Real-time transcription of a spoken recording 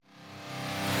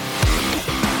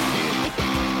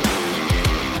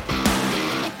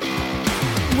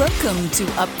Welcome to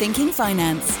UpThinking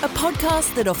Finance, a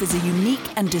podcast that offers a unique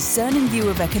and discerning view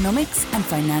of economics and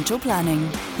financial planning.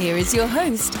 Here is your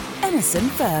host, Emerson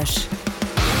Fersh.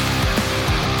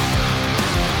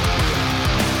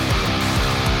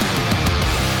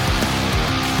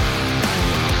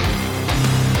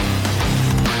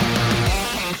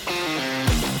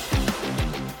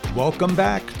 Welcome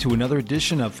back to another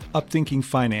edition of UpThinking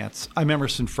Finance. I'm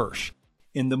Emerson Fersh.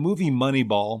 In the movie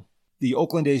Moneyball, the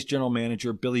Oakland A's general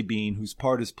manager, Billy Beane, whose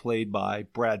part is played by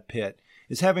Brad Pitt,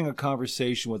 is having a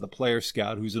conversation with a player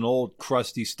scout who's an old,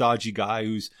 crusty, stodgy guy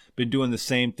who's been doing the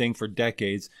same thing for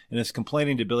decades and is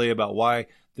complaining to Billy about why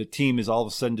the team is all of a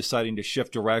sudden deciding to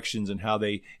shift directions and how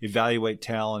they evaluate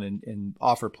talent and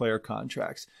offer player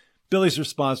contracts. Billy's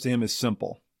response to him is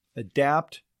simple: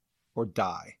 adapt or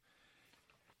die.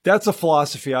 That's a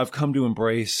philosophy I've come to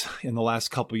embrace in the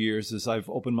last couple of years as I've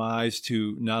opened my eyes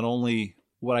to not only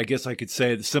what I guess I could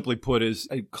say, simply put, is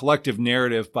a collective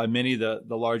narrative by many of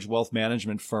the large wealth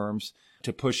management firms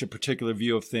to push a particular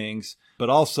view of things, but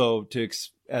also to,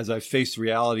 as I face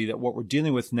reality that what we're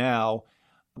dealing with now,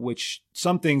 which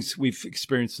some things we've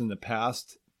experienced in the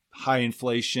past, high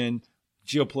inflation,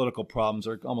 geopolitical problems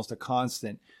are almost a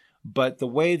constant. But the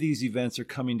way these events are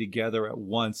coming together at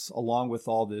once, along with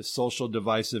all this social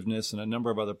divisiveness and a number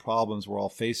of other problems we're all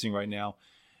facing right now,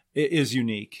 it is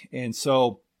unique. And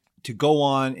so to go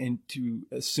on and to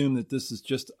assume that this is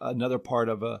just another part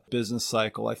of a business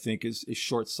cycle, I think is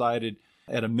short-sighted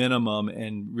at a minimum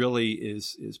and really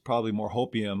is probably more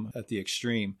hopium at the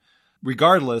extreme.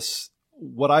 Regardless,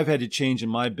 what I've had to change in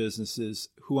my business is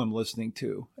who I'm listening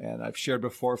to. And I've shared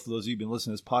before, for those of you who've been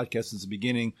listening to this podcast since the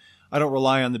beginning, I don't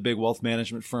rely on the big wealth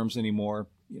management firms anymore.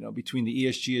 You know, between the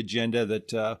ESG agenda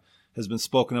that has been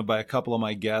spoken of by a couple of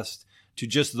my guests to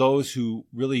just those who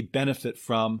really benefit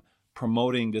from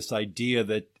promoting this idea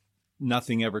that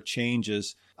nothing ever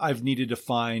changes, I've needed to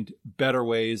find better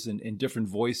ways and different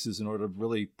voices in order to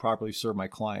really properly serve my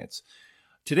clients.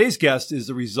 Today's guest is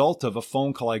the result of a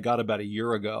phone call I got about a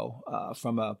year ago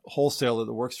from a wholesaler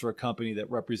that works for a company that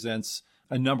represents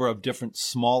a number of different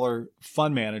smaller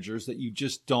fund managers that you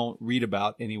just don't read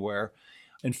about anywhere.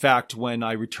 In fact, when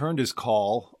I returned his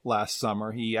call last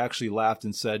summer, he actually laughed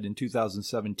and said, in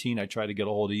 2017, I tried to get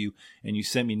a hold of you and you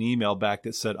sent me an email back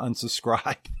that said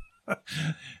unsubscribe.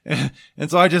 And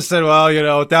so I just said, well, you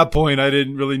know, at that point, I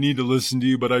didn't really need to listen to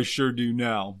you, but I sure do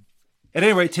now. At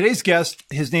any rate, today's guest,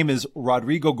 his name is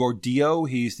Rodrigo Gordillo.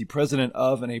 He's the president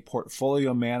of and a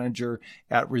portfolio manager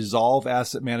at ReSolve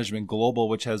Asset Management Global,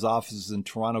 which has offices in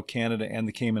Toronto, Canada, and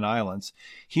the Cayman Islands.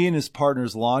 He and his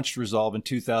partners launched ReSolve in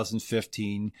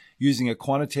 2015 using a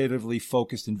quantitatively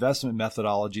focused investment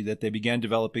methodology that they began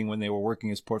developing when they were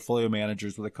working as portfolio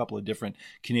managers with a couple of different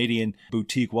Canadian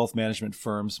boutique wealth management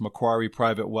firms, Macquarie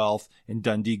Private Wealth and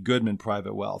Dundee Goodman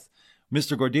Private Wealth.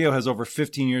 Mr. Gordillo has over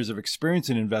 15 years of experience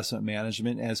in investment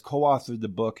management and has co-authored the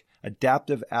book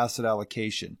Adaptive Asset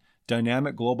Allocation: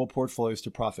 Dynamic Global Portfolios to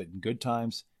Profit in Good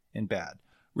Times and Bad.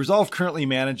 ReSolve currently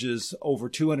manages over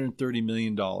 $230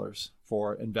 million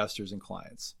for investors and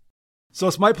clients. So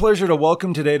it's my pleasure to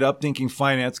welcome today to UpThinking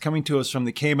Finance, coming to us from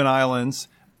the Cayman Islands,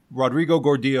 Rodrigo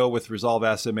Gordillo with ReSolve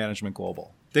Asset Management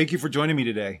Global. Thank you for joining me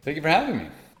today. Thank you for having me.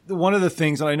 One of the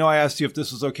things, and I know I asked you if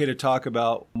this was okay to talk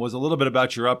about, was a little bit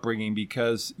about your upbringing,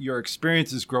 because your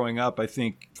experiences growing up, I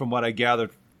think, from what I gathered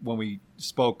when we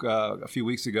spoke a few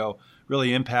weeks ago,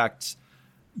 really impacts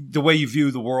the way you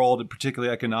view the world,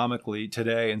 particularly economically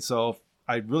today. And so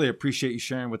I really appreciate you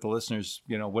sharing with the listeners,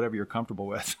 you know, whatever you're comfortable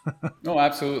with. No,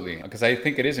 absolutely. Because I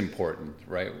think it is important,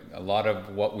 right? A lot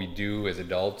of what we do as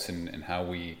adults and how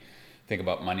we think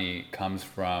about money comes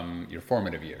from your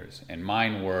formative years. And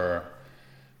mine were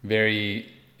very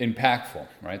impactful,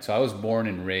 right? So I was born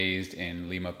and raised in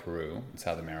Lima, Peru, in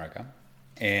South America.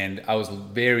 And I was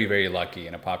very, very lucky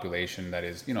in a population that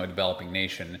is, you know, a developing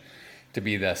nation to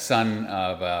be the son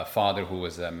of a father who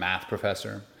was a math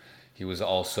professor. He was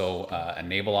also a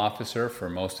naval officer for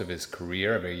most of his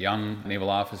career, a very young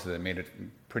naval officer that made it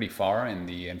pretty far in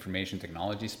the information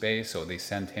technology space. So they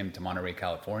sent him to Monterrey,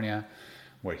 California,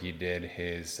 where he did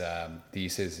his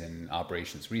thesis in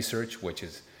operations research, which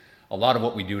is a lot of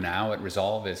what we do now at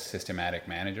ReSolve as systematic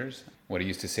managers. What he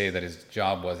used to say that his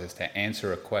job is to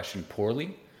answer a question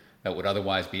poorly that would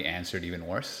otherwise be answered even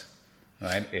worse,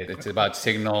 right? It's about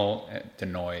signal to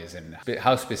noise and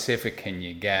how specific can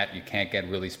you get? You can't get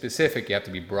really specific. You have to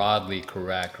be broadly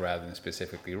correct rather than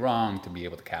specifically wrong to be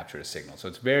able to capture a signal. So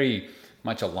it's very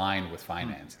much aligned with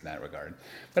finance in that regard.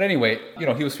 But anyway, you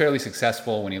know, he was fairly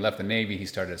successful. When he left the Navy, he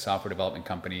started a software development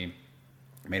company,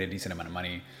 made a decent amount of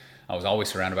money. I was always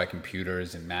surrounded by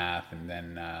computers and math, and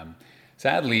then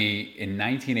Sadly, in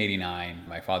 1989,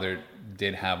 my father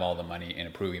did have all the money in a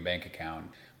Peruvian bank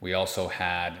account. We also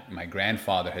had, my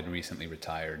grandfather had recently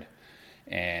retired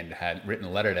and had written a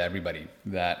letter to everybody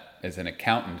that as an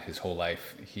accountant his whole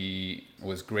life, he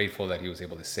was grateful that he was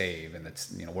able to save, and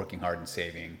that's, working hard and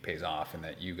saving pays off, and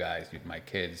that you guys, my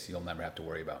kids, you'll never have to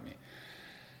worry about me.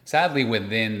 Sadly,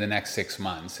 within the next 6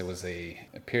 months, it was a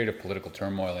period of political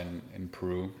turmoil in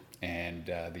Peru, and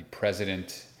the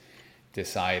president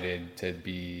decided to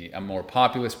be a more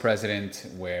populist president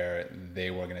where they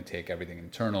were going to take everything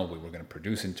internal, we were going to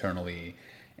produce internally,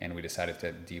 and we decided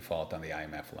to default on the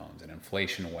IMF loans. And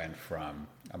inflation went from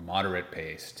a moderate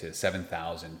pace to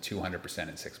 7,200%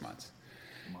 in 6 months.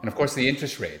 And of course, the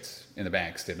interest rates in the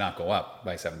banks did not go up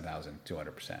by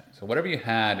 7,200%. So whatever you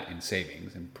had in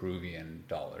savings in Peruvian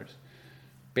dollars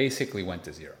basically went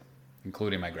to zero,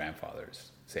 including my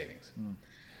grandfather's savings.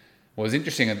 What was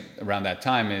interesting around that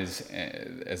time is,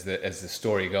 as the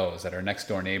story goes, that our next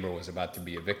door neighbor was about to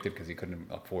be evicted because he couldn't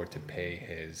afford to pay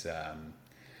his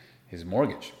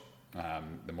mortgage.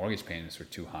 The mortgage payments were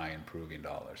too high in Peruvian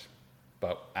dollars.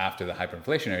 But after the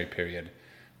hyperinflationary period,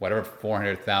 whatever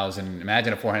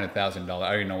imagine a $400,000,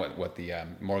 I don't even know what the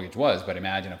mortgage was, but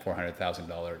imagine a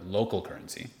 $400,000 local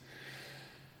currency.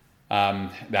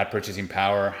 That purchasing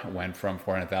power went from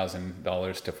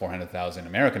 $400,000 to 400,000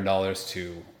 American dollars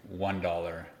to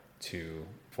 $1 to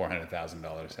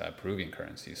 $400,000 Peruvian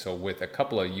currency. So with a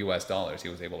couple of US dollars, he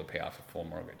was able to pay off a full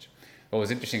mortgage. What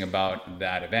was interesting about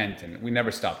that event, and we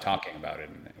never stopped talking about it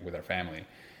with our family,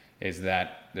 is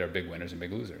that there are big winners and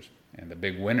big losers. And the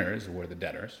big winners were the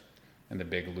debtors, and the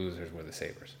big losers were the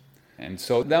savers. And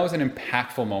so that was an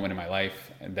impactful moment in my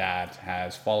life that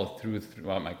has followed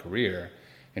throughout my career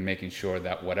in making sure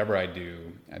that whatever I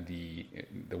do,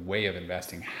 the way of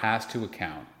investing has to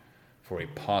account for a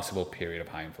possible period of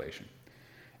high inflation.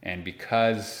 And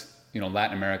because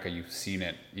Latin America, you've seen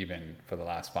it even for the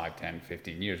last 5, 10,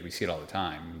 15 years. We see it all the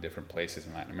time in different places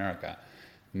in Latin America.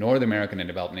 North American and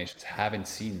developed nations haven't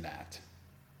seen that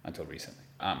until recently.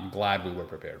 I'm glad we were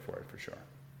prepared for it, for sure.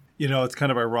 It's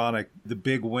kind of ironic. The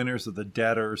big winners are the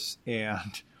debtors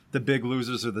and the big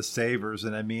losers are the savers.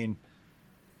 And I mean,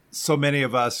 so many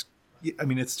of us,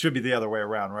 it should be the other way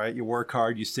around, right? You work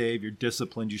hard, you save, you're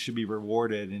disciplined, you should be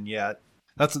rewarded. And yet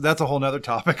that's a whole nother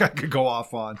topic I could go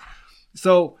off on.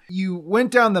 So you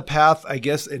went down the path, I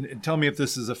guess, and tell me if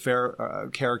this is a fair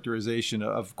characterization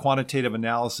of quantitative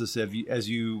analysis as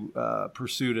you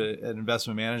pursued an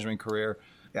investment management career.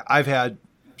 I've had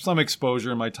some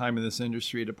exposure in my time in this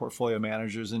industry to portfolio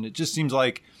managers, and it just seems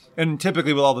like, and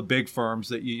typically with all the big firms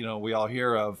that we all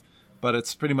hear of, but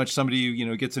it's pretty much somebody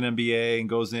who gets an MBA and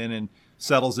goes in and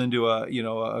settles into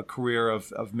a career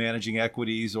of managing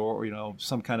equities or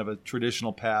some kind of a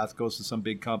traditional path, goes to some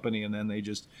big company, and then they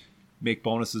just make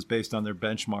bonuses based on their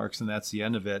benchmarks, and that's the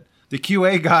end of it. The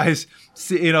QA guys,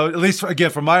 at least again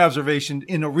from my observation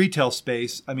in a retail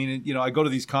space, I go to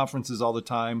these conferences all the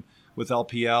time with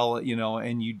LPL,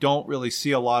 and you don't really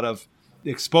see a lot of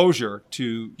exposure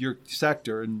to your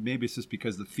sector, and maybe it's just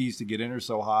because the fees to get in are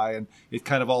so high, and it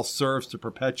kind of all serves to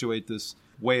perpetuate this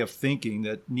way of thinking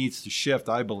that needs to shift,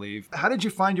 I believe. How did you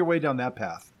find your way down that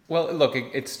path? Well, look,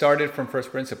 it started from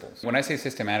first principles. When I say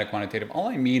systematic quantitative, all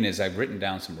I mean is I've written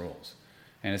down some rules.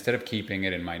 And instead of keeping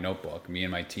it in my notebook, me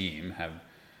and my team have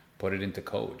put it into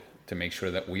code to make sure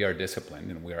that we are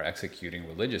disciplined and we are executing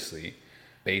religiously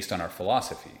based on our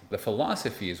philosophy. The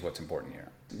philosophy is what's important here.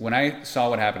 When I saw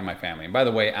what happened to my family, and by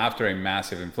the way, after a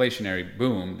massive inflationary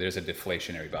boom, there's a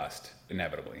deflationary bust,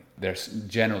 inevitably. They're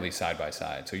generally side by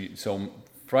side. So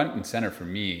front and center for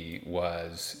me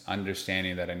was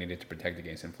understanding that I needed to protect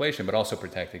against inflation, but also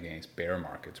protect against bear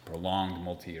markets, prolonged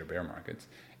multi-year bear markets,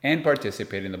 and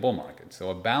participate in the bull market. So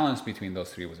a balance between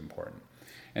those three was important.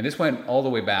 And this went all the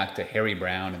way back to Harry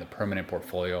Brown and the permanent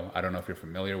portfolio. I don't know if you're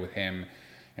familiar with him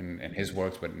and his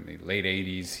works, but in the late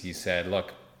 80s, he said,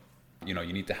 look, you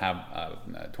need to have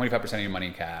 25% of your money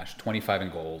in cash, 25%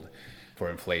 in gold for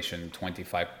inflation,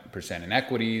 25% in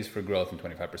equities for growth, and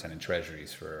 25% in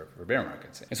treasuries for bear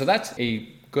markets. And so that's a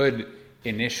good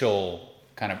initial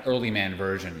kind of early man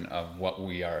version of what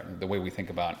we are, the way we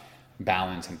think about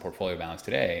balance and portfolio balance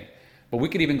today. But we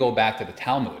could even go back to the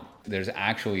Talmud. There's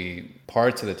actually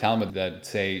parts of the Talmud that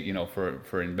say,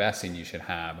 for investing, you should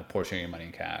have a portion of your money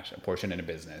in cash, a portion in a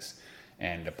business,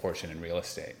 and a portion in real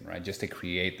estate, right? Just to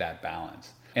create that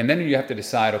balance. And then you have to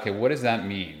decide, okay, what does that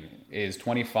mean? Is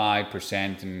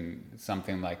 25% in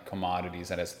something like commodities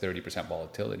that has 30%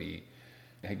 volatility,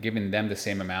 giving them the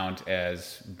same amount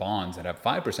as bonds that have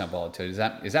 5% volatility,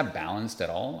 is that balanced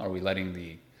at all? Are we letting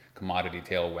the commodity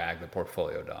tail wag the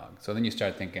portfolio dog. So then you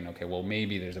start thinking, okay, well,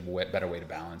 maybe there's a better way to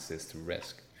balance this through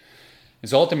risk. And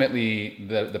so ultimately,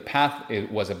 the path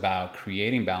was about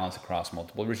creating balance across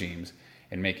multiple regimes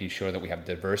and making sure that we have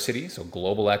diversity, so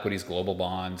global equities, global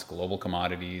bonds, global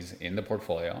commodities in the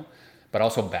portfolio, but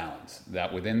also balance.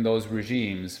 That within those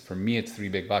regimes, for me, it's three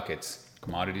big buckets: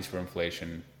 commodities for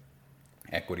inflation,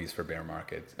 equities for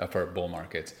for bull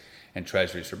markets, and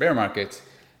treasuries for bear markets,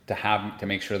 to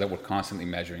make sure that we're constantly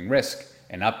measuring risk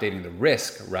and updating the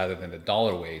risk rather than the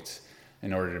dollar weights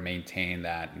in order to maintain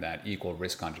that equal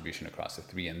risk contribution across the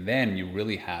three. And then you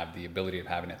really have the ability of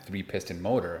having a 3-piston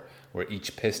motor where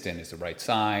each piston is the right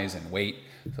size and weight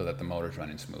so that the motor's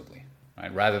running smoothly,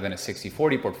 right? Rather than a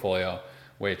 60-40 portfolio,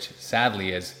 which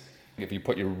sadly is, if you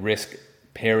put your risk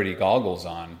parity goggles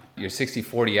on, your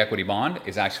 60-40 equity bond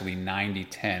is actually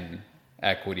 90-10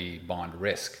 equity bond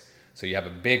risk. So you have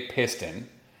a big piston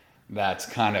that's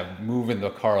kind of moving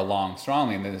the car along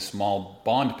strongly, and then a small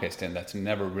bond piston that's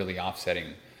never really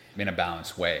offsetting in a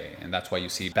balanced way. And that's why you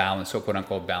see balanced, so quote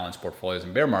unquote balanced portfolios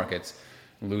in bear markets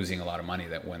losing a lot of money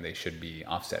that when they should be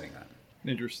offsetting that.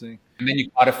 Interesting. And then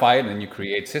you codify it and then you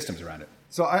create systems around it.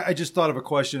 So I just thought of a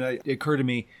question. It occurred to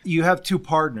me. You have two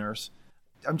partners.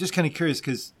 I'm just kind of curious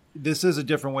because this is a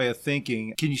different way of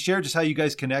thinking. Can you share just how you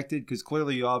guys connected? Because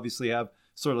clearly you obviously have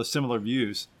sort of similar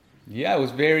views. Yeah, it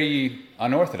was very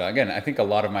unorthodox. Again, I think a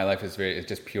lot of my life is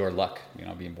just pure luck.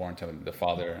 Being born to the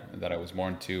father that I was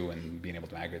born to, and being able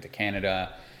to migrate to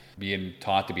Canada, being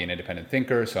taught to be an independent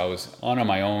thinker. So I was on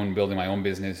my own, building my own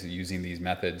business, using these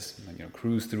methods.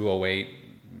 Cruise through 2008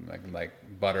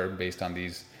 like butter based on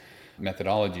these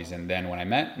methodologies. And then when I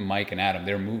met Mike and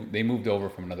Adam, they moved over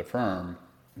from another firm.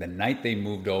 The night they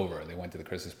moved over, they went to the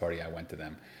Christmas party. I went to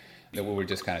them. We were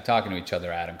just kind of talking to each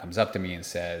other. Adam comes up to me and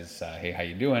says, hey, how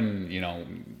you doing?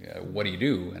 What do you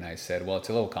do? And I said, well, it's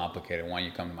a little complicated. Why don't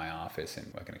you come to my office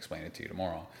and I can explain it to you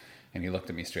tomorrow? And he looked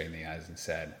at me straight in the eyes and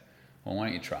said, well, why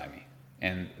don't you try me?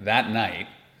 And that night,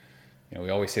 we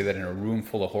always say that in a room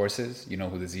full of horses, you know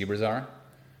who the zebras are?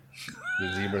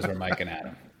 The zebras are Mike and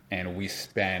Adam. And we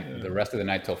spent the rest of the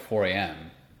night till 4 a.m.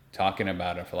 talking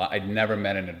about it. I'd never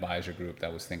met an advisor group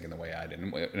that was thinking the way I did.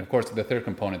 And of course, the third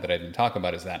component that I didn't talk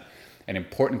about is that an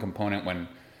important component when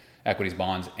equities,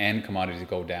 bonds, and commodities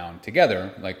go down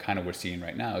together, like kind of we're seeing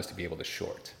right now, is to be able to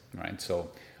short, right? So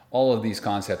all of these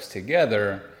concepts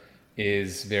together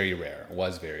was very rare.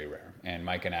 And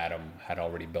Mike and Adam had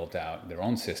already built out their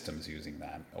own systems using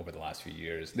that over the last few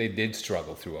years. They did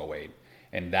struggle through 2008.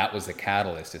 And that was the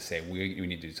catalyst to say, we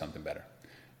need to do something better.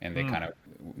 And they kind of,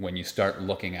 when you start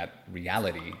looking at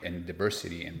reality and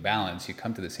diversity and balance, you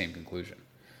come to the same conclusion.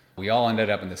 We all ended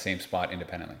up in the same spot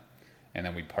independently. And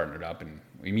then we partnered up, and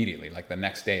immediately, like the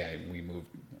next day, we moved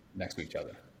next to each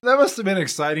other. That must have been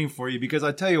exciting for you, because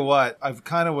I tell you what, I've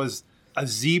kind of was a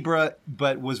zebra,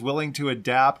 but was willing to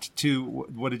adapt to,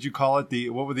 what did you call it?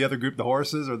 What were the other group? The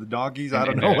horses or the donkeys? I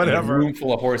don't know, whatever. In a room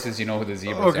full of horses, you know who the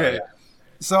zebras are. Yeah.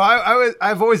 So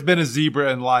I've always been a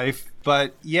zebra in life,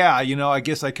 but yeah, I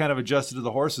guess I kind of adjusted to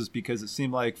the horses because it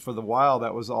seemed like for the while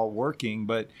that was all working,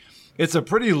 but it's a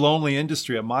pretty lonely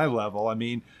industry at my level. I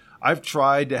mean, I've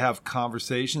tried to have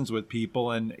conversations with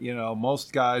people, and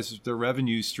most guys, their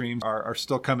revenue streams are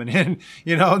still coming in,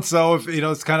 and so if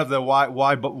it's kind of the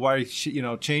why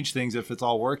change things if it's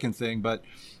all working thing. But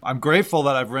I'm grateful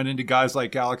that I've run into guys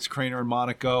like Alex Craner and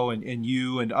Monaco and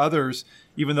you and others,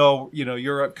 even though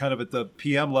you're kind of at the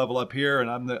PM level up here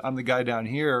and I'm the guy down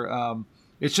here.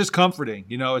 It's just comforting,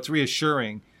 it's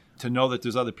reassuring to know that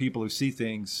there's other people who see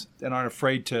things and aren't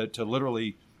afraid to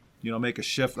literally make a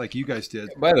shift like you guys did.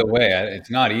 By the way, it's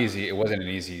not easy. It wasn't an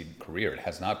easy career. It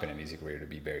has not been an easy career to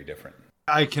be very different.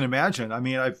 I can imagine. I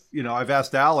mean, I've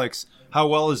asked Alex, how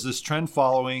well is this trend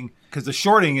following? Because the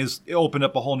shorting it opened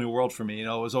up a whole new world for me. It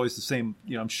was always the same,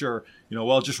 I'm sure,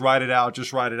 just ride it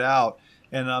out.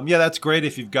 And that's great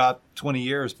if you've got 20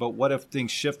 years, but what if things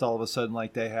shift all of a sudden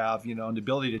like they have, and the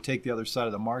ability to take the other side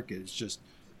of the market is just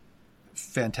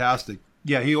fantastic.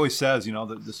 Yeah, he always says,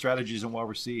 the strategy isn't well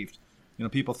received.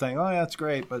 People think, oh, yeah, that's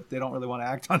great, but they don't really want to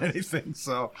act on anything.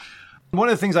 So one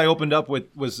of the things I opened up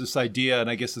with was this idea, and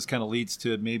I guess this kind of leads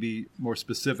to maybe more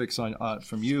specifics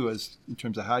from you as in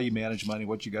terms of how you manage money,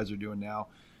 what you guys are doing now,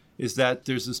 is that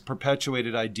there's this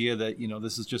perpetuated idea that,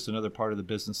 this is just another part of the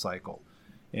business cycle.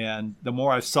 And the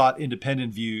more I've sought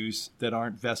independent views that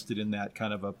aren't vested in that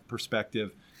kind of a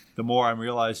perspective, the more I'm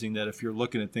realizing that if you're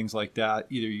looking at things like that,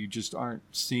 either you just aren't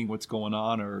seeing what's going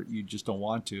on or you just don't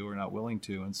want to or not willing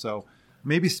to. And so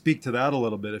maybe speak to that a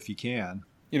little bit if you can.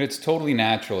 It's totally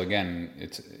natural. Again,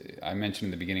 I mentioned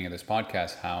in the beginning of this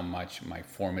podcast how much my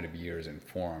formative years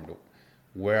informed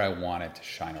where I wanted to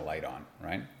shine a light on,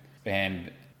 right?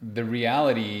 And the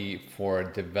reality for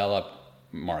developed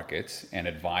markets and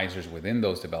advisors within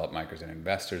those developed markets and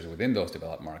investors within those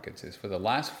developed markets is for the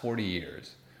last 40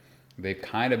 years, they've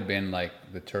kind of been like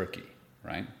the turkey,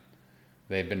 right?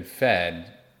 They've been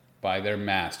fed by their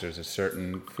masters a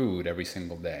certain food every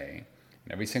single day.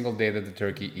 And every single day that the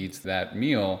turkey eats that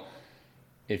meal,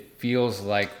 it feels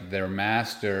like their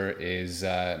master is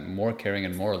more caring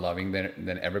and more loving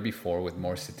than ever before, with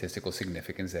more statistical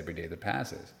significance every day that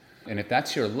passes. And if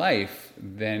that's your life,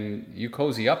 then you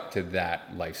cozy up to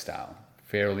that lifestyle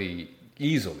fairly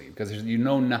easily because you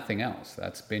know nothing else.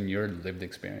 That's been your lived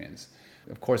experience.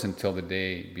 Of course, until the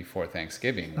day before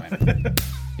Thanksgiving when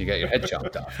you got your head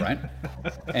chopped off, right?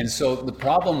 And so the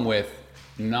problem with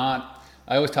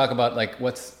I always talk about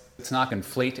let's not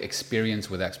conflate experience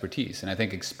with expertise. And I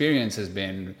think experience has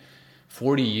been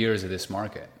 40 years of this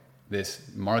market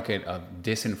of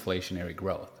disinflationary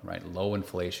growth, right? Low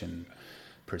inflation,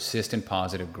 persistent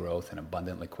positive growth, and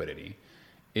abundant liquidity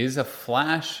is a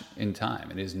flash in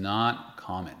time. It is not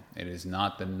common. It is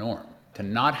not the norm. To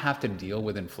not have to deal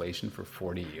with inflation for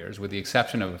 40 years, with the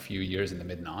exception of a few years in the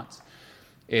mid-noughts,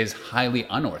 is highly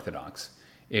unorthodox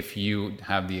if you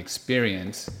have the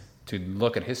experience to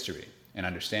look at history and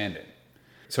understand it.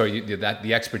 So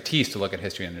the expertise to look at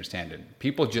history and understand it.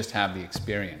 People just have the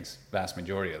experience, vast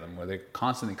majority of them, where they're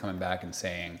constantly coming back and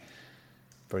saying,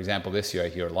 for example, this year I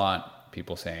hear a lot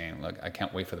people saying, look, I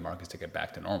can't wait for the markets to get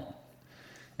back to normal.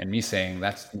 And me saying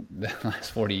the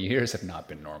last 40 years have not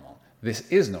been normal. This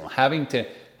is normal. Having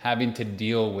to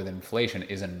deal with inflation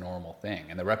is a normal thing.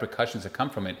 And the repercussions that come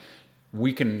from it,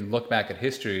 we can look back at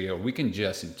history or we can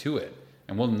just intuit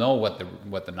and we'll know what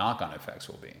the knock-on effects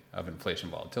will be of inflation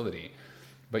volatility.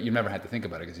 But you never had to think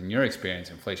about it because in your experience,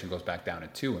 inflation goes back down to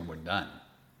 2 and we're done,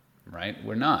 right?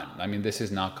 We're not. I mean, this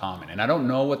is not common. And I don't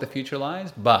know what the future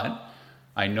lies, but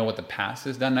I know what the past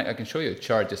has done. I can show you a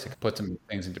chart just to put some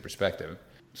things into perspective.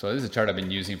 So this is a chart I've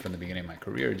been using from the beginning of my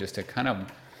career just to kind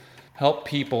of help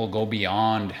people go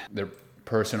beyond their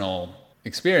personal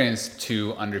experience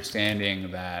to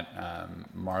understanding that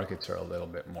markets are a little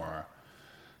bit more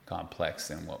complex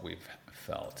than what we've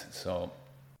felt.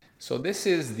 So this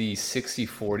is the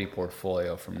 60-40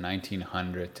 portfolio from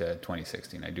 1900 to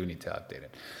 2016. I do need to update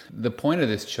it. The point of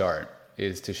this chart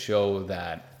is to show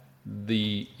that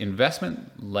the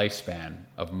investment lifespan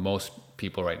of most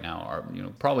people right now are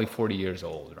probably 40 years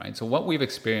old, right? So what we've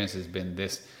experienced has been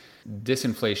this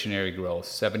disinflationary growth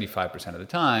 75% of the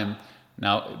time.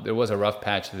 Now, there was a rough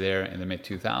patch there in the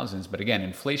mid-2000s, but again,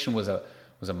 inflation was a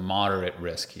moderate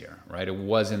risk here, right? It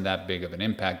wasn't that big of an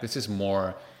impact. This is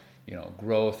more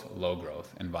growth, low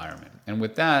growth environment. And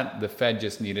with that, the Fed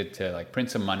just needed to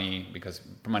print some money because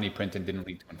money printed didn't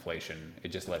lead to inflation. It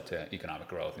just led to economic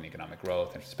growth,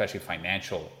 and especially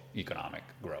financial economic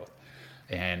growth.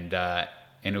 And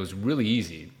it was really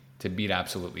easy to beat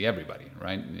absolutely everybody,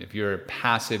 right? If you're a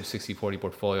passive 60-40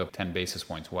 portfolio of 10 basis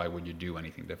points, why would you do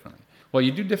anything differently? Well,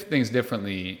 you do things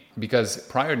differently because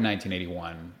prior to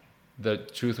 1981, the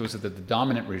truth was that the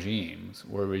dominant regimes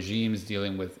were regimes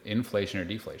dealing with inflation or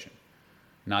deflation,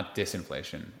 not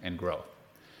disinflation and growth.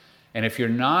 And if you're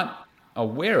not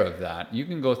aware of that, you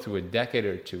can go through a decade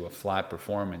or two of flat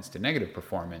performance to negative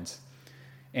performance.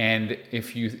 And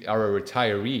if you are a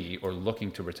retiree or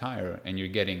looking to retire and you're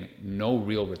getting no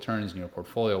real returns in your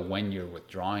portfolio when you're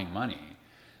withdrawing money,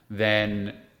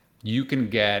 then you can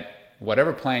get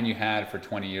whatever plan you had for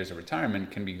 20 years of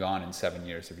retirement can be gone in 7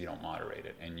 years if you don't moderate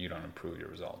it and you don't improve your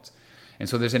results. And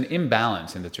so there's an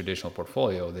imbalance in the traditional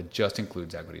portfolio that just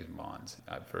includes equities and bonds.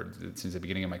 Since the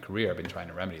beginning of my career, I've been trying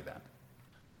to remedy that.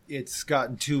 It's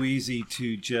gotten too easy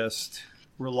to just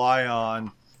rely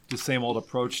on the same old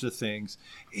approach to things.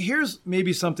 Here's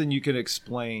maybe something you could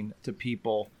explain to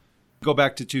people. Go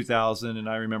back to 2000, and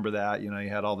I remember that, you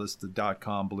had all this, the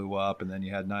dot-com blew up, and then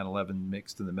you had 9/11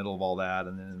 mixed in the middle of all that,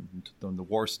 and then the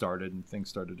war started and things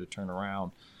started to turn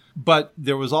around. But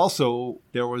there was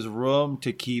room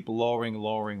to keep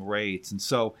lowering rates. And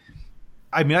so,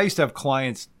 I used to have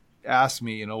clients ask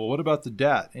me, well, what about the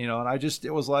debt? And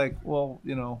it was like, well,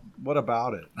 what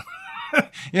about it?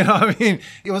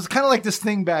 It was kind of like this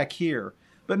thing back here.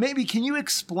 But maybe can you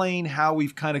explain how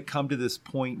we've kind of come to this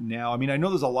point now? I know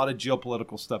there's a lot of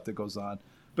geopolitical stuff that goes on,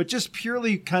 but just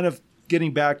purely kind of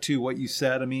getting back to what you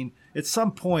said, at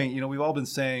some point, we've all been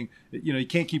saying, you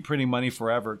can't keep printing money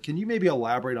forever. Can you maybe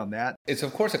elaborate on that? It's,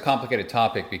 of course, a complicated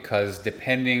topic because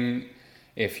depending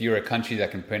if you're a country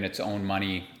that can print its own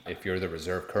money, if you're the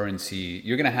reserve currency,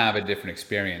 you're going to have a different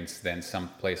experience than some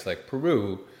place like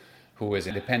Peru,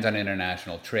 it depends on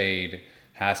international trade,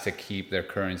 has to keep their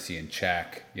currency in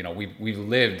check. We've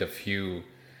lived a few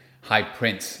high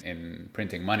prints in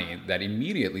printing money that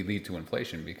immediately lead to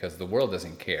inflation because the world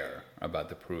doesn't care about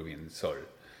the Peruvian sol,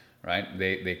 right?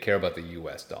 They care about the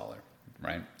US dollar,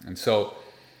 right? And so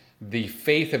the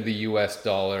faith of the US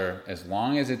dollar, as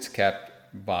long as it's kept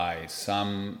by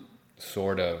some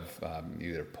sort of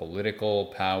either political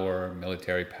power,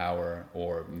 military power,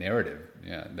 or narrative,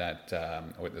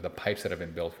 or the pipes that have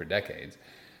been built for decades,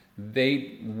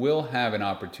 they will have an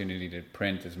opportunity to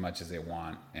print as much as they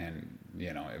want and,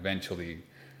 eventually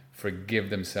forgive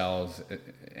themselves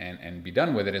and be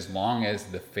done with it as long as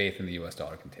the faith in the US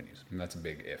dollar continues. And that's a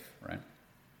big if, right?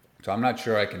 So I'm not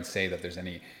sure I can say that there's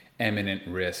any imminent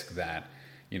risk that,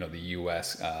 the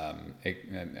US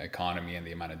economy and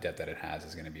the amount of debt that it has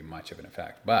is going to be much of an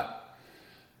effect. But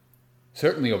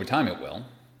certainly over time it will.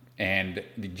 And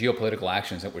the geopolitical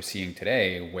actions that we're seeing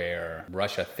today, where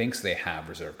Russia thinks they have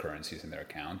reserve currencies in their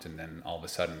account, and then all of a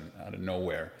sudden, out of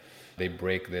nowhere, they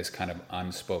break this kind of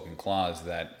unspoken clause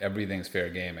that everything's fair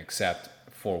game except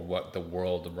for what the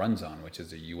world runs on, which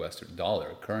is the US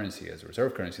dollar currency as a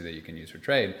reserve currency that you can use for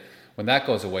trade. When that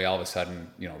goes away, all of a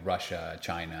sudden, Russia,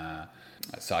 China,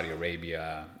 Saudi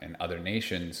Arabia, and other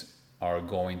nations are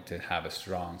going to have a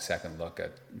strong second look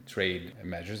at trade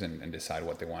measures and decide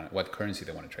what currency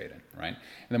they want to trade in, right?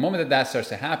 And the moment that starts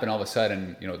to happen, all of a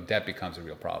sudden, debt becomes a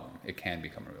real problem. It can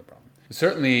become a real problem.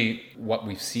 Certainly, what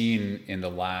we've seen in the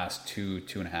last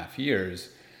 2.5 years,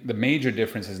 the major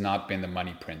difference has not been the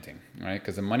money printing, right?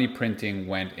 Because the money printing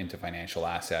went into financial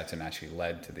assets and actually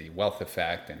led to the wealth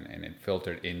effect, and it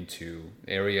filtered into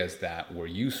areas that were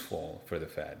useful for the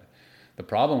Fed. The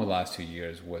problem with the last 2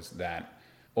 years was that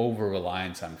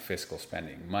over-reliance on fiscal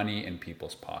spending, money in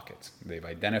people's pockets. They've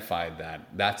identified that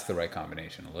that's the right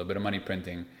combination, a little bit of money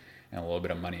printing and a little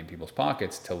bit of money in people's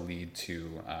pockets to lead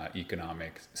to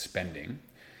economic spending.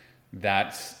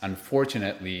 That's,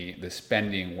 unfortunately, the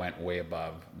spending went way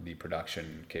above the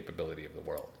production capability of the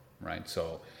world, right?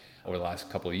 So over the last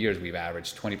couple of years, we've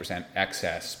averaged 20%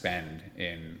 excess spend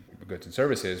in goods and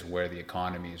services where the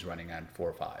economy is running at 4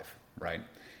 or 5, right?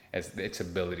 As its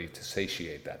ability to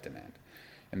satiate that demand.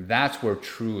 And that's where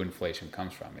true inflation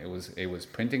comes from. It was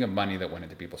printing of money that went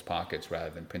into people's pockets rather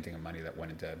than printing of money that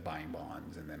went into buying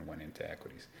bonds and then went into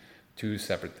equities. Two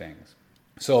separate things.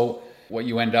 So what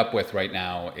you end up with right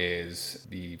now is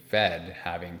the Fed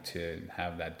having to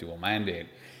have that dual mandate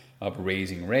of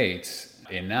raising rates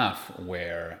enough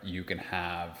where you can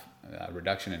have a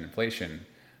reduction in inflation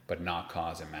but not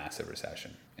cause a massive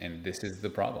recession. And this is the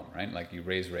problem, right? Like, you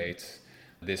raise rates.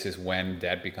 This is when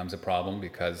debt becomes a problem,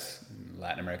 because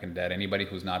Latin American debt, anybody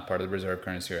who's not part of the reserve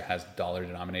currency or has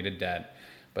dollar-denominated debt,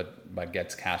 but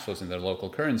gets cash flows in their local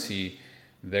currency,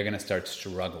 they're going to start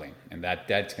struggling. And that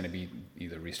debt's going to be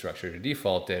either restructured or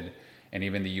defaulted. And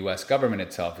even the US government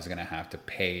itself is going to have to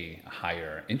pay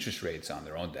higher interest rates on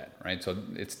their own debt, right? So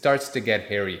it starts to get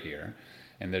hairy here.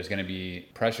 And there's going to be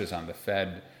pressures on the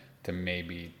Fed to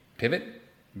maybe pivot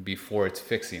before it's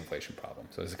fixed the inflation problem.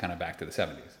 So this is kind of back to the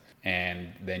 70s.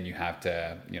 And then you have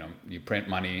to, you print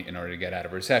money in order to get out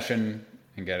of a recession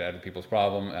and get out of people's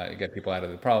problem, get people out of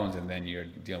the problems, and then you're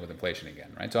dealing with inflation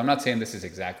again, right? So I'm not saying this is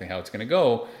exactly how it's going to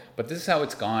go, but this is how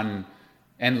it's gone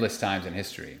endless times in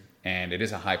history. And it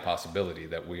is a high possibility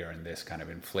that we are in this kind of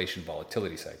inflation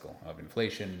volatility cycle of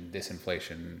inflation,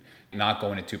 disinflation, not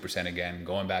going to 2% again,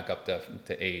 going back up to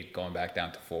 8, going back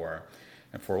down to 4.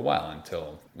 And for a while,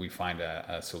 until we find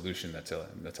a solution that's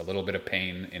a little bit of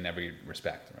pain in every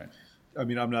respect, right? I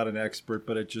mean, I'm not an expert,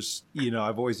 but it just,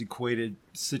 I've always equated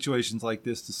situations like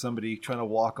this to somebody trying to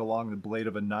walk along the blade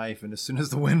of a knife, and as soon as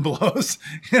the wind blows,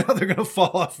 they're going to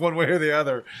fall off one way or the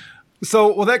other.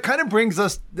 So, well, that kind of brings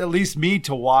us, at least me,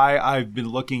 to why I've been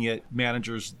looking at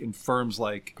managers in firms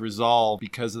like ReSolve,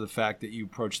 because of the fact that you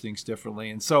approach things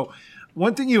differently. And so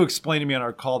one thing you explained to me on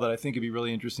our call that I think would be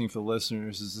really interesting for the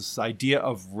listeners is this idea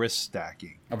of risk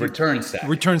stacking. Of return stacking.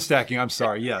 Return stacking, I'm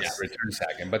sorry, yes. Yeah, return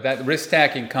stacking. But that risk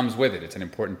stacking comes with it. It's an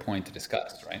important point to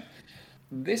discuss, right?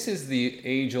 This is the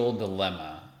age-old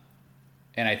dilemma,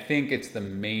 and I think it's the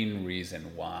main reason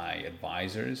why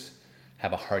advisors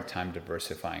have a hard time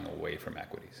diversifying away from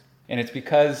equities. And it's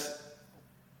because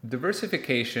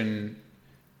diversification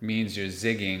means you're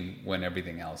zigging when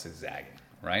everything else is zagging,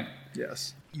 right?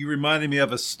 Yes. You reminded me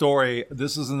of a story.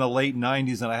 This was in the late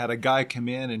 90s, and I had a guy come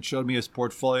in and showed me his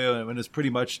portfolio, and it was pretty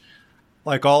much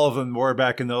like all of them were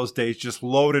back in those days, just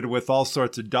loaded with all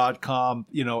sorts of .com,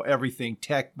 everything,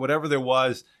 tech, whatever there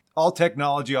was, all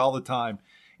technology all the time.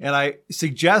 And I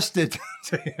suggested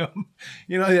to him,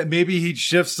 that maybe he'd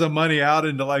shift some money out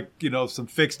into some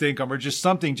fixed income or just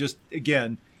something,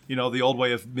 again, the old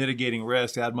way of mitigating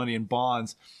risk, add money in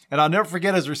bonds. And I'll never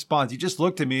forget his response. He just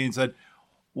looked at me and said,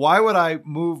 Why would I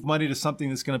move money to something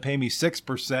that's going to pay me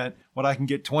 6% when I can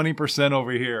get 20%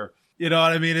 over here? You know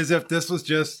what I mean? As if this was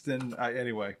just,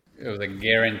 anyway. It was a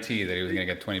guarantee that he was going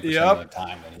to get 20% Yep. of the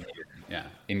time that he needed. Yeah.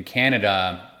 In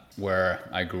Canada, where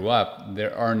I grew up,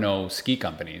 there are no ski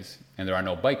companies and there are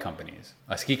no bike companies.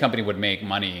 A ski company would make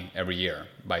money every year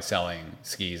by selling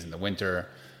skis in the winter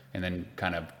and then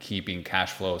kind of keeping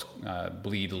cash flows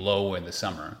bleed low in the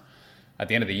summer. At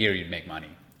the end of the year, you'd make money.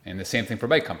 And the same thing for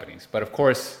bike companies. But of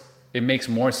course, it makes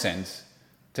more sense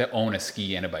to own a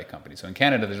ski and a bike company. So in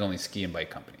Canada, there's only ski and bike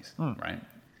companies, right?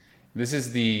 This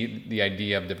is the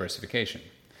idea of diversification.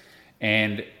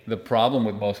 And the problem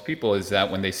with most people is that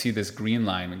when they see this green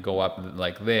line go up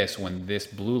like this, when this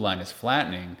blue line is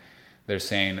flattening, they're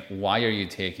saying, why are you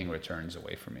taking returns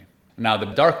away from me? Now, the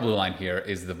dark blue line here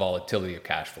is the volatility of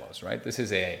cash flows, right? This is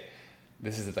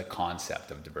the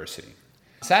concept of diversity.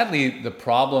 Sadly, the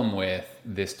problem with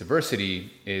this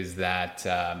diversity is that,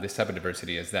 this type of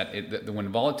diversity is that when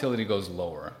volatility goes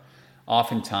lower,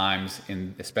 oftentimes,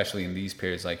 especially in these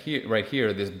periods like here, right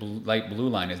here, this light blue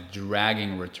line is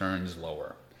dragging returns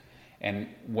lower. And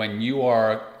when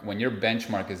your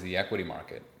benchmark is the equity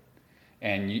market,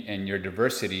 and your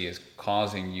diversity is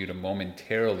causing you to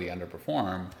momentarily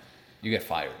underperform, you get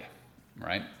fired,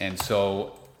 right? And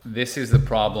so this is the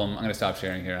problem. I'm going to stop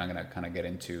sharing here. I'm going to kind of get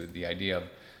into the idea of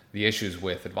the issues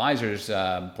with advisors'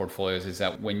 portfolios is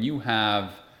that when you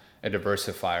have a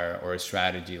diversifier or a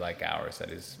strategy like ours that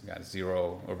is got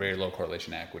zero or very low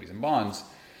correlation to equities and bonds,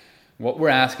 what we're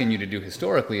asking you to do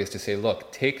historically is to say,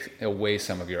 look, take away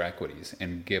some of your equities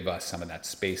and give us some of that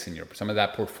space in some of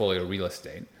that portfolio real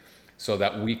estate so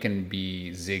that we can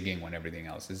be zigging when everything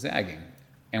else is zagging.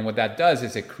 And what that does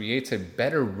is it creates a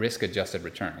better risk-adjusted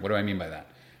return. What do I mean by that?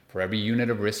 For every unit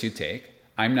of risk you take,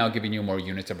 I'm now giving you more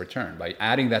units of return. By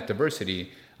adding that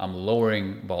diversity, I'm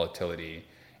lowering volatility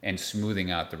and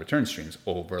smoothing out the return streams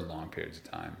over long periods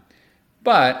of time.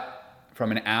 But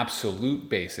from an absolute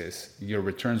basis, your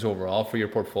returns overall for your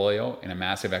portfolio in a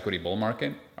massive equity bull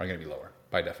market are going to be lower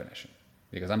by definition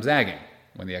because I'm zagging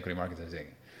when the equity markets are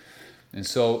zagging. And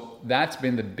so that's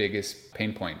been the biggest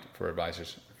pain point for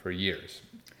advisors for years.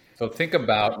 So think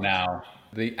about now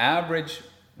the average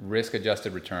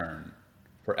risk-adjusted return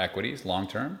for equities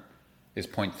long-term is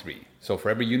 0.3. So for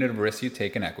every unit of risk you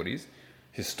take in equities,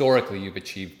 historically you've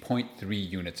achieved 0.3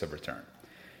 units of return.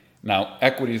 Now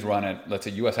equities run at, let's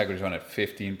say US equities run at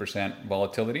 15%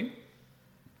 volatility.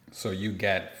 So you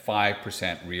get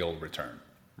 5% real return,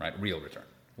 right? Real return,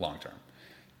 long-term.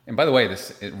 And by the way,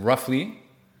 roughly,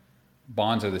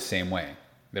 bonds are the same way.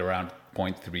 They're around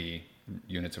 0.3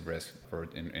 units of risk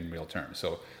in real terms.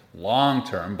 So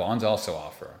long-term, bonds also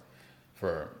offer,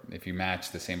 if you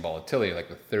match the same volatility, like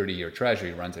the 30-year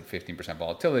treasury runs at 15%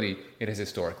 volatility, it has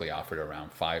historically offered around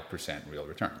 5% real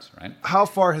returns, right? How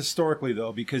far historically,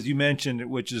 though? Because you mentioned,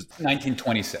 which is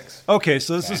 1926. Okay,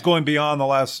 so this is going beyond the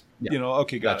last, got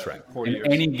that's it. right. 40 In years.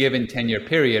 any given 10-year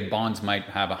period, bonds might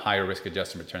have a higher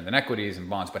risk-adjusted return than equities and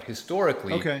bonds, but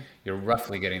historically, you're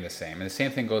roughly getting the same. And the same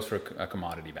thing goes for a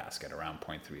commodity basket, around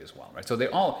 0.3 as well, right? So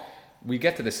we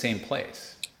get to the same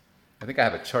place. I think I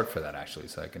have a chart for that actually,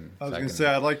 so I can. I was going to say,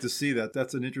 I'd like to see that.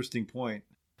 That's an interesting point.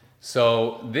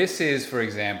 So this is, for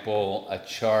example, a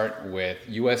chart with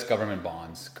U.S. government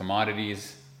bonds,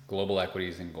 commodities, global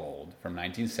equities, and gold from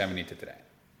 1970 to today.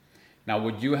 Now,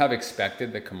 would you have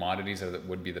expected that commodities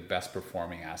would be the best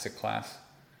performing asset class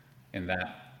in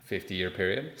that 50-year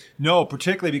period? No,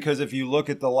 particularly because if you look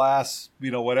at the last,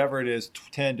 whatever it is,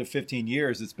 10 to 15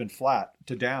 years, it's been flat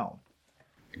to down.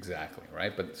 Exactly,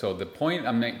 right? But so the point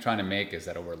I'm trying to make is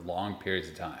that over long periods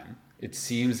of time, it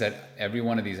seems that every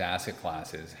one of these asset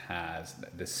classes has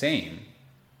the same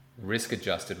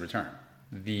risk-adjusted return.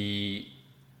 The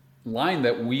line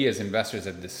that we as investors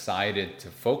have decided to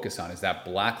focus on is that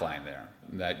black line there,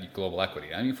 that global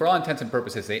equity. I mean, for all intents and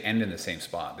purposes, they end in the same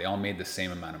spot. They all made the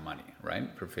same amount of money, right,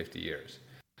 for 50 years.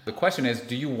 The question is,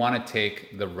 do you want to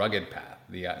take the rugged path,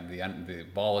 the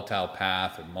volatile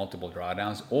path of multiple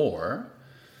drawdowns, or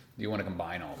do you want to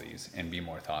combine all these and be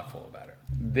more thoughtful about it?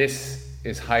 This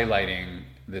is highlighting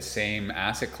the same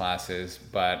asset classes,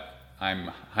 but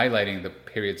I'm highlighting the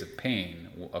periods of pain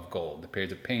of gold, the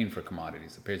periods of pain for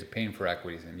commodities, the periods of pain for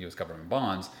equities and U.S. government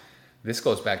bonds. This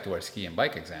goes back to our ski and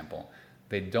bike example.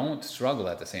 They don't struggle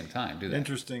at the same time, do they?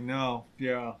 Interesting. No.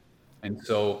 Yeah. And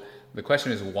so the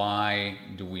question is, why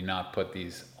do we not put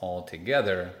these all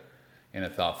together in a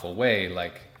thoughtful way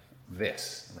like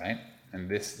this, right? And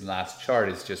this last chart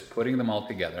is just putting them all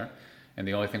together. And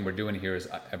the only thing we're doing here is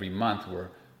every month we're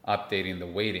updating the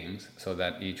weightings so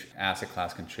that each asset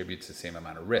class contributes the same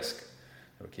amount of risk.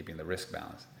 We're keeping the risk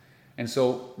balance. And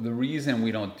so the reason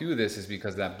we don't do this is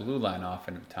because that blue line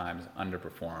oftentimes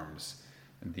underperforms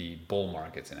the bull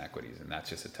markets in equities, and that's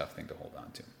just a tough thing to hold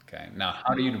on to. Okay. Now,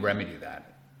 how do you remedy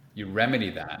that? You remedy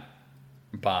that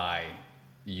by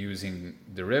using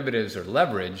derivatives or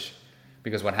leverage,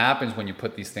 because what happens when you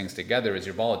put these things together is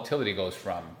your volatility goes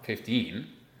from 15,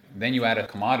 then you add a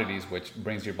commodities, which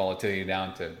brings your volatility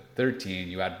down to 13,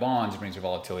 you add bonds, brings your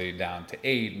volatility down to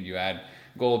 8, and you add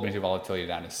gold, brings your volatility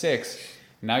down to 6.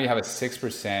 Now you have a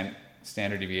 6%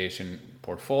 standard deviation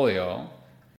portfolio.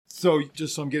 So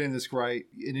just so I'm getting this right,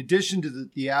 in addition to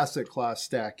the asset class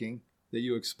stacking that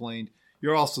you explained,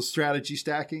 you're also strategy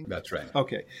stacking? That's right.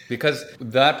 Okay. Because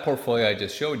that portfolio I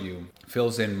just showed you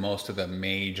fills in most of the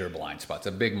major blind spots,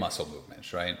 the big muscle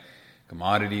movements, right?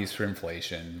 Commodities for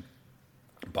inflation,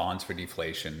 bonds for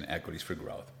deflation, equities for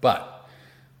growth. But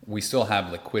we still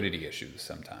have liquidity issues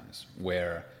sometimes,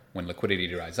 where when liquidity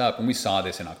dries up, and we saw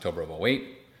this in October of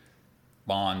 2008,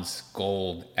 bonds,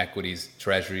 gold, equities,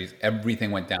 treasuries, everything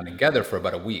went down together for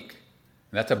about a week.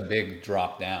 And that's a big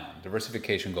drop down.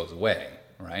 Diversification goes away,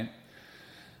 right?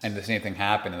 And the same thing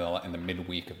happened in the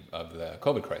midweek of the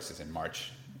COVID crisis in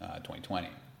March 2020.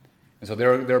 And so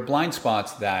there are blind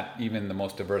spots that even the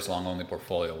most diverse long-only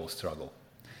portfolio will struggle.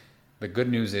 The good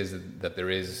news is that there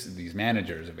is these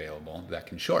managers available that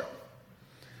can short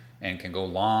and can go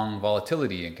long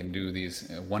volatility and can do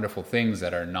these wonderful things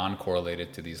that are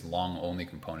non-correlated to these long-only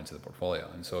components of the portfolio.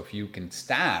 And so if you can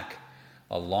stack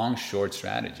a long-short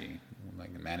strategy,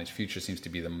 like the managed future seems to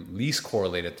be the least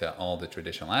correlated to all the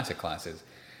traditional asset classes,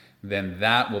 then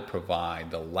that will provide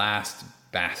the last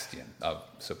bastion of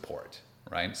support,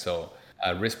 right? So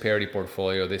a risk parity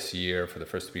portfolio this year for the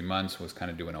first 3 months was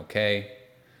kind of doing okay.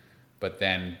 But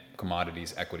then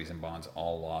commodities, equities, and bonds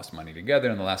all lost money together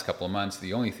in the last couple of months.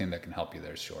 The only thing that can help you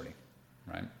there is shorting,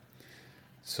 right?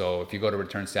 So if you go to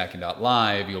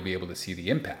returnstacking.live, you'll be able to see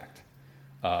the impact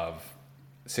of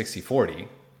 60-40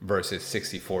 versus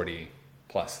 60-40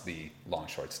 plus the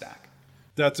long-short stack.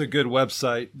 That's a good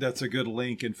website. That's a good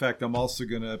link. In fact, I'm also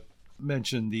going to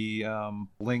mention the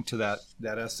link to that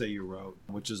essay you wrote,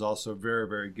 which is also very,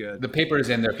 very good. The paper is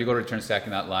in there. If you go to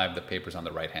returnstacking.live, the paper's on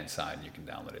the right-hand side. You can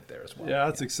download it there as well. Yeah,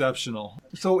 that's exceptional.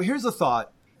 So here's a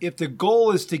thought. If the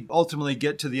goal is to ultimately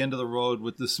get to the end of the road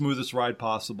with the smoothest ride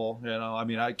possible, I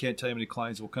mean, I can't tell you how many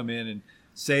clients will come in and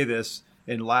say this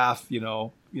and laugh,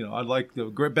 I'd like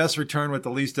the best return with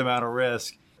the least amount of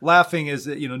risk. Laughing is,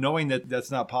 knowing that that's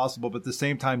not possible, but at the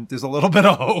same time, there's a little bit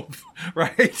of hope,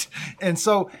 right? And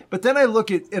so, but then I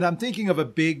look at, and I'm thinking of a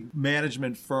big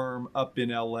management firm up in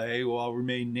LA, who I'll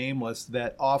remain nameless,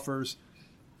 that offers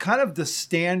kind of the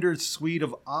standard suite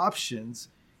of options.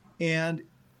 And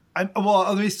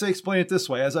let me explain it this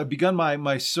way. As I've begun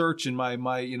my search and my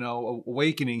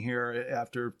awakening here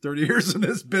after 30 years in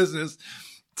this business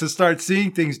to start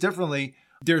seeing things differently,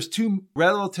 there's two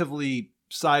relatively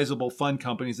sizable fund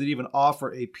companies that even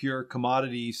offer a pure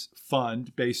commodities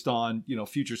fund based on,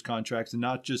 futures contracts and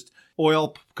not just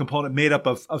oil component made up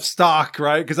of stock,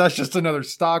 right? Because that's just another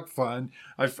stock fund.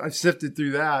 I've sifted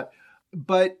through that.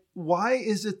 But why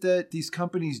is it that these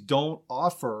companies don't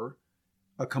offer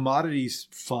a commodities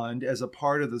fund as a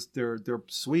part of their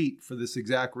suite for this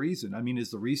exact reason? I mean,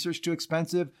 is the research too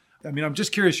expensive? I mean, I'm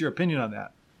just curious your opinion on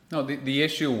that. No, the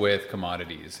issue with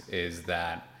commodities is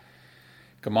that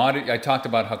I talked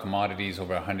about how commodities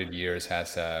over 100 years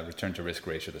has a return to risk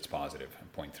ratio that's positive,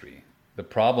 0.3. The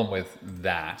problem with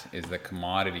that is that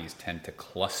commodities tend to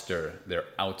cluster their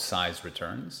outsized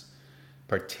returns,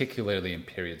 particularly in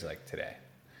periods like today.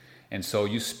 And so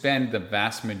you spend the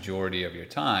vast majority of your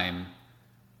time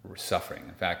suffering.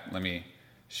 In fact, let me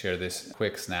share this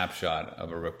quick snapshot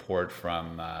of a report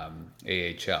from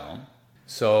AHL.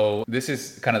 So this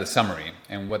is kind of the summary.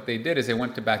 And what they did is they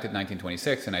went back to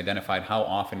 1926 and identified how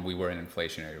often we were in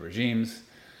inflationary regimes.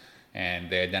 And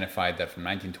they identified that from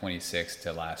 1926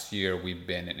 to last year, we've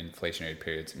been in inflationary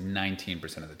periods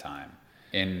 19% of the time.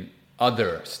 In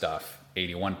other stuff,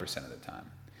 81% of the time.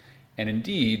 And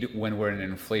indeed, when we're in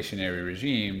an inflationary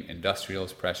regime,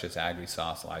 industrials, precious,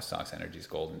 agri-soft, livestock, energies,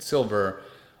 gold, and silver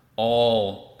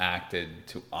all acted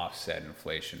to offset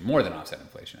inflation, more than offset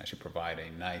inflation, actually provide a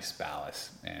nice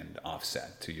ballast and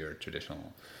offset to your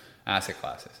traditional asset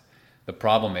classes. The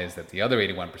problem is that the other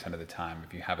 81% of the time,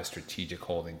 if you have a strategic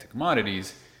holding to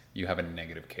commodities, you have a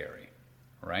negative carry,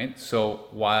 right? So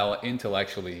while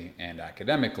intellectually and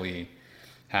academically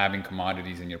having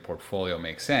commodities in your portfolio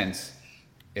makes sense,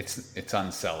 it's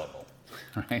unsellable,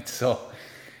 right? So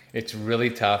it's really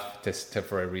tough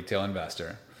for a retail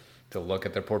investor to look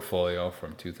at their portfolio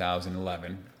from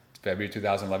 2011, February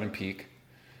 2011 peak,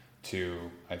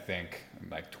 to, I think,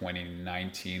 like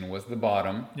 2019 was the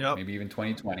bottom, maybe even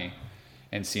 2020,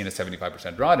 and seeing a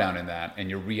 75% drawdown in that, and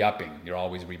you're re-upping, you're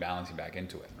always rebalancing back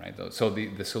into it, right? So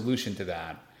the solution to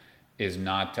that is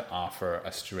not to offer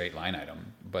a straight line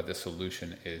item, but the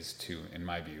solution is to, in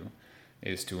my view,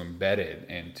 is to embed it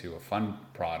into a fund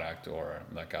product or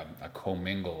like a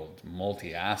commingled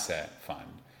multi-asset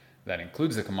fund that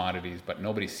includes the commodities, but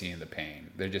nobody's seeing the pain.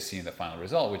 They're just seeing the final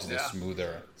result, which is a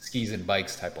smoother skis and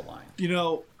bikes type of line. You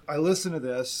know, I listen to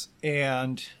this,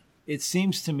 and it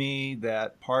seems to me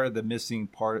that part of the missing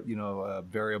part,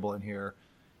 variable in here,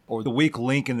 or the weak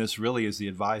link in this really is the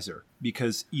advisor,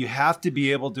 because you have to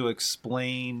be able to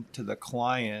explain to the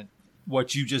client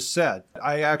what you just said.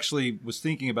 I actually was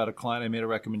thinking about a client. I made a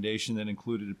recommendation that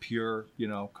included a pure,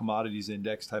 commodities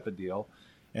index type of deal.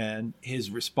 And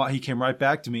his response, he came right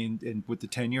back to me and with the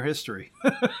 10-year history.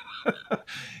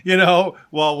 Well,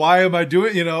 why am I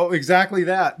doing, exactly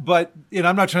that? But,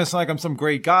 I'm not trying to sound like I'm some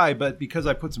great guy, but because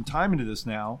I put some time into this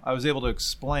now, I was able to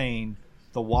explain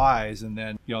the whys. And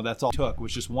then, that's all it took,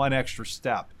 was just one extra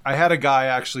step. I had a guy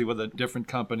actually with a different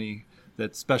company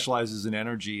that specializes in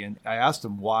energy. And I asked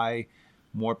him why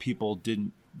more people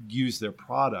didn't use their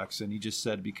products. And he just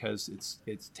said, because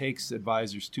it takes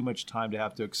advisors too much time to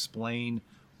have to explain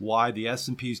why the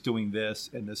S&P is doing this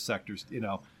and this sector's,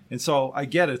 And so I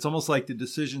get it. It's almost like the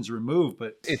decision's removed,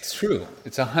 but it's true.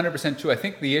 It's 100% true. I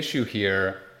think the issue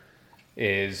here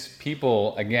is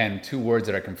people, again, two words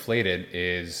that are conflated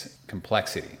is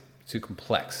complexity. It's too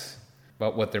complex.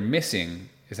 But what they're missing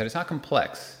is that it's not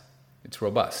complex. It's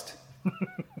robust,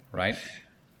 right?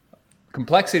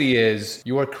 Complexity is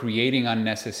you are creating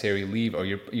unnecessary or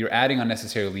you're adding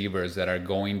unnecessary levers that are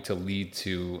going to lead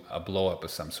to a blow up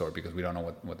of some sort because we don't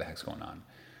know what the heck's going on.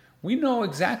 We know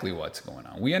exactly what's going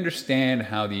on. We understand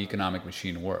how the economic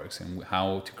machine works and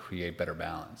how to create better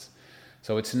balance.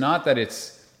 So it's not that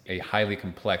it's a highly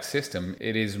complex system.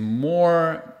 It is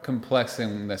more complex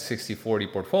than the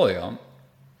 60-40 portfolio,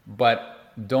 but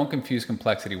don't confuse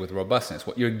complexity with robustness.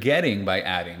 What you're getting by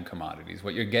adding commodities,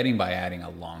 what you're getting by adding a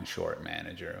long-short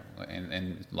manager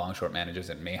and long-short managers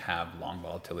that may have long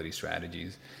volatility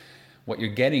strategies, what you're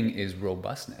getting is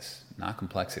robustness, not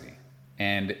complexity.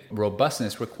 And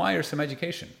robustness requires some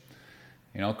education.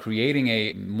 Creating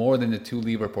a more than the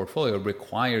two-lever portfolio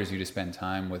requires you to spend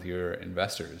time with your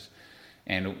investors.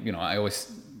 And,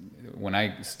 when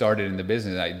I started in the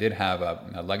business, I did have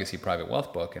a legacy private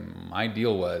wealth book, and my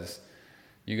deal was,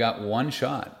 you got one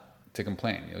shot to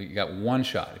complain. You got one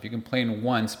shot. If you complain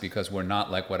once because we're not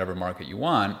like whatever market you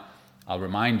want, I'll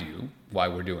remind you why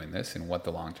we're doing this and what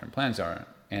the long-term plans are.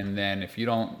 And then if you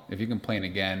complain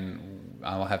again,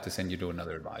 I'll have to send you to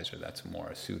another advisor that's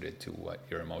more suited to what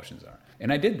your emotions are.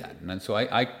 And I did that. And then so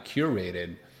I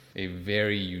curated a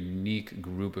very unique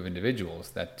group of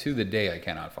individuals that to the day I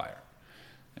cannot fire.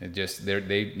 It just,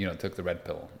 they took the red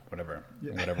pill, whatever we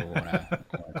want to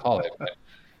call it. But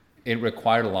it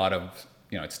required a lot of,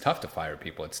 it's tough to fire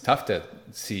people. It's tough to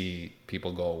see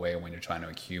people go away when you're trying to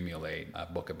accumulate a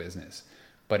book of business.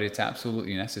 But it's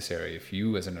absolutely necessary if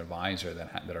you as an advisor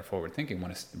that are forward thinking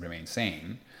want to remain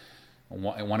sane,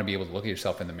 want to be able to look at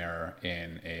yourself in the mirror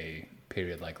in a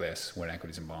period like this when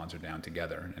equities and bonds are down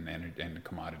together and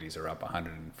commodities are up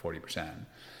 140%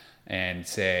 and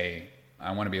say,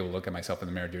 I want to be able to look at myself in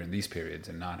the mirror during these periods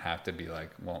and not have to be like,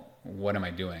 well, what am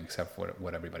I doing except for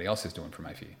what everybody else is doing for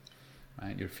my fee?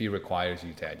 Right? Your fee requires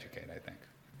you to educate, I think.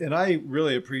 And I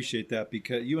really appreciate that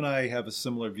because you and I have a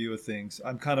similar view of things.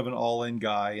 I'm kind of an all-in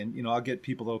guy, and I'll get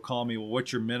people that'll call me, well,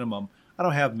 what's your minimum? I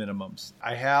don't have minimums.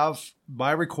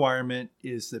 My requirement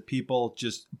is that people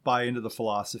just buy into the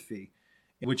philosophy,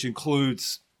 which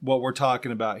includes what we're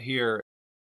talking about here.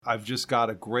 I've just got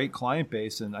a great client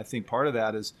base, and I think part of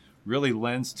that is really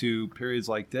lends to periods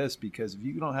like this, because if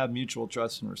you don't have mutual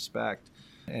trust and respect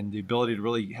and the ability to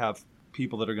really have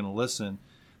people that are going to listen,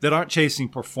 that aren't chasing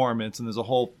performance, and there's a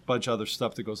whole bunch of other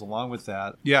stuff that goes along with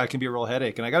that. Yeah, it can be a real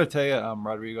headache. And I got to tell you,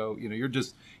 Rodrigo,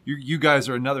 you guys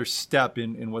are another step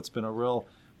in what's been a real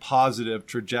positive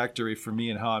trajectory for me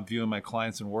and how I'm viewing my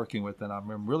clients and working with them.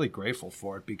 I'm really grateful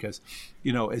for it because,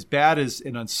 as bad as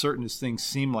and uncertain as things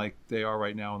seem like they are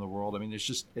right now in the world, I mean,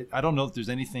 I don't know if there's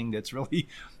anything that's really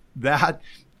that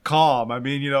calm. I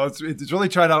mean, it's really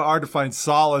hard to find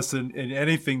solace in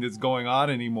anything that's going on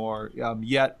anymore.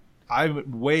 Yet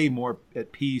I'm way more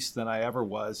at peace than I ever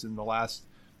was in the last,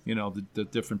 the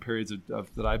different periods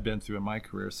that I've been through in my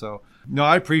career. So, no,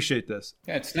 I appreciate this.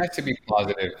 Yeah, it's nice to be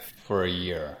positive for a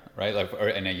year, right? Or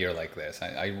in a year like this.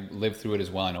 I lived through it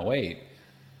as well in 2008.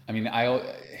 I mean,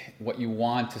 what you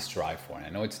want to strive for, and I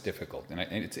know it's difficult, and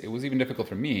it was even difficult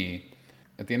for me.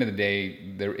 At the end of the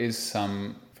day, there is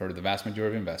some for the vast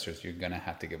majority of investors, you're going to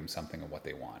have to give them something of what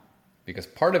they want. Because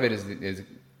part of it is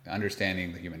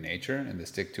understanding the human nature and the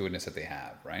stick-to-itness that they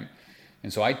have, right?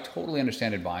 And so I totally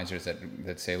understand advisors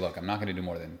that say, look, I'm not going to do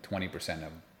more than 20%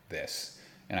 of this,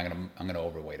 and I'm going to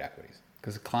overweight equities.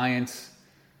 Because clients,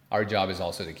 our job is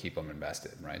also to keep them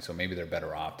invested, right? So maybe they're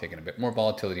better off taking a bit more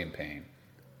volatility and pain.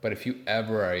 But if you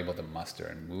ever are able to muster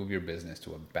and move your business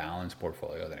to a balanced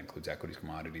portfolio that includes equities,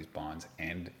 commodities, bonds,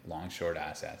 and long-short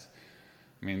assets,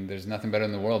 I mean, there's nothing better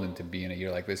in the world than to be in a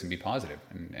year like this and be positive,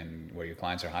 and where your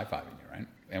clients are high-fiving you, right?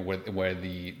 And where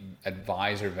the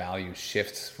advisor value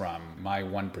shifts from my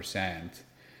 1%,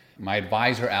 my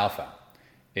advisor alpha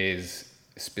is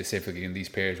specifically in these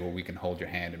periods where we can hold your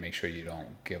hand and make sure you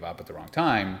don't give up at the wrong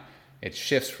time. It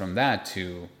shifts from that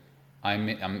to I'm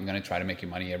going to try to make you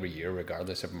money every year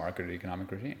regardless of market or economic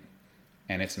regime.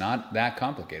 And it's not that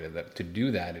complicated. That to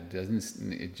do that,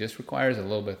 it just requires a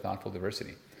little bit of thoughtful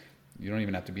diversity. You don't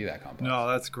even have to be that complex. No,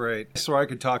 that's great. So I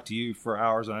could talk to you for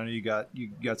hours, and I know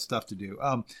you got stuff to do.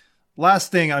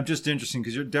 Last thing, I'm just interested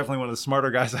because you're definitely one of the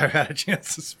smarter guys I've had a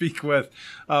chance to speak with,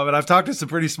 and I've talked to some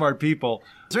pretty smart people.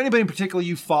 Is there anybody in particular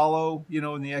you follow,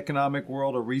 in the economic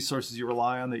world, or resources you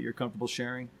rely on that you're comfortable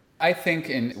sharing? I think,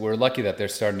 and we're lucky that they're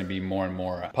starting to be more and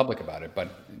more public about it. But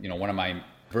one of my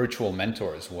virtual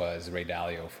mentors was Ray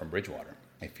Dalio from Bridgewater.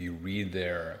 If you read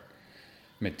their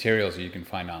materials that you can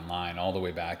find online all the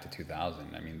way back to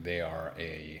 2000. I mean, they are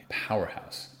a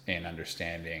powerhouse in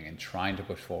understanding and trying to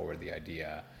push forward the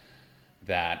idea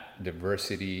that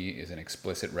diversity is an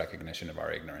explicit recognition of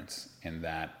our ignorance, and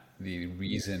that the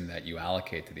reason that you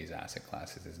allocate to these asset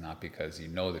classes is not because you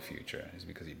know the future, it's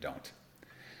because you don't.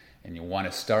 And you want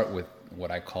to start with what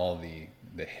I call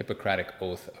the Hippocratic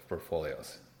oath of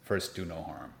portfolios. First, do no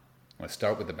harm. You want to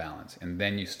start with the balance, and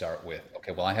then you start with,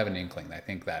 okay, well, I have an inkling. I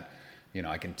think that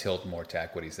I can tilt more to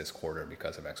equities this quarter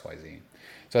because of XYZ.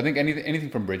 So I think anything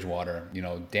from Bridgewater,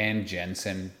 Dan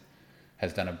Jensen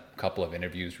has done a couple of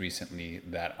interviews recently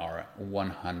that are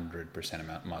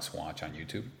 100% must watch on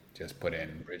YouTube. Just put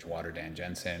in Bridgewater Dan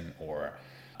Jensen, or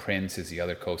Prince is the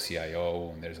other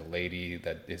co-CIO, and there's a lady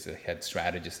that is a head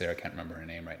strategist there. I can't remember her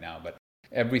name right now, but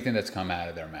everything that's come out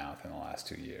of their mouth in the last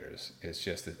 2 years is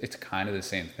just, it's kind of the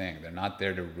same thing. They're not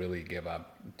there to really give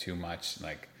up too much,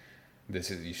 like,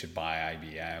 you should buy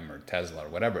IBM or Tesla or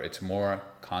whatever. It's more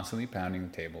constantly pounding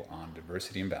the table on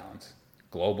diversity and balance,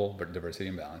 global diversity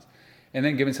and balance, and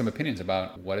then giving some opinions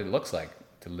about what it looks like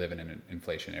to live in an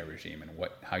inflationary regime and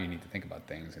how you need to think about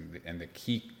things. And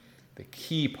the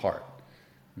key part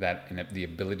that the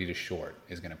ability to short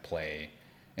is going to play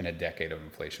in a decade of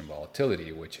inflation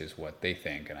volatility, which is what they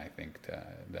think, and I think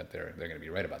that they're going to be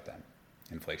right about that.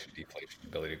 Inflation, deflation,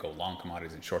 ability to go long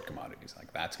commodities and short commodities.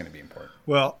 Like, that's going to be important.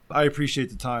 Well, I appreciate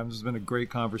the time. This has been a great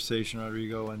conversation,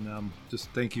 Rodrigo, and just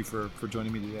thank you for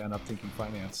joining me today on UpThinking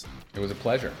Finance. It was a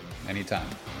pleasure. Anytime.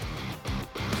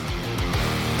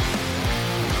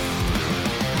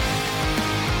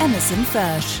 Emerson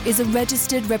Fersch is a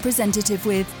registered representative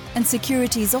with and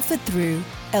securities offered through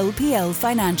LPL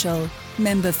Financial,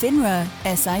 member FINRA,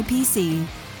 SIPC.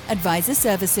 Advisor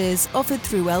services offered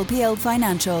through LPL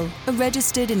Financial, a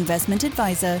registered investment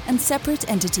advisor and separate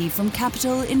entity from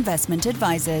Capital Investment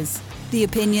Advisors. The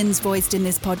opinions voiced in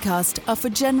this podcast are for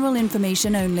general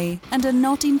information only and are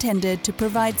not intended to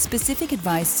provide specific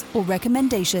advice or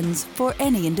recommendations for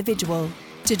any individual.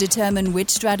 To determine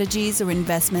which strategies or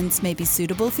investments may be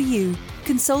suitable for you,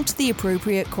 consult the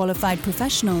appropriate qualified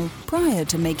professional prior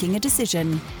to making a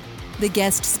decision. The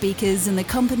guest speakers and the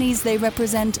companies they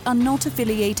represent are not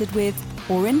affiliated with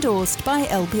or endorsed by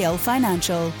LPL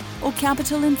Financial or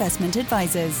Capital Investment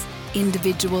Advisors.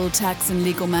 Individual tax and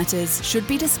legal matters should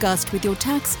be discussed with your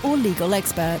tax or legal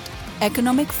expert.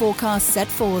 Economic forecasts set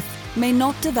forth may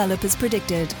not develop as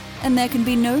predicted, and there can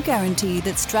be no guarantee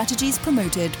that strategies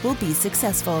promoted will be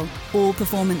successful. All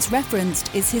performance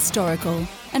referenced is historical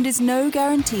and is no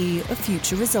guarantee of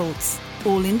future results.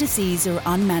 All indices are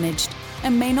unmanaged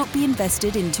and may not be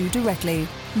invested into directly.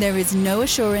 There is no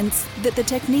assurance that the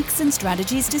techniques and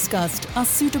strategies discussed are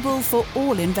suitable for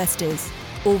all investors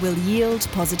or will yield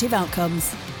positive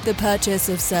outcomes. The purchase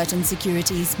of certain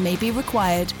securities may be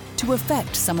required to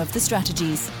affect some of the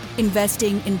strategies.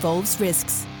 Investing involves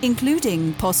risks,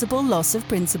 including possible loss of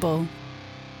principal.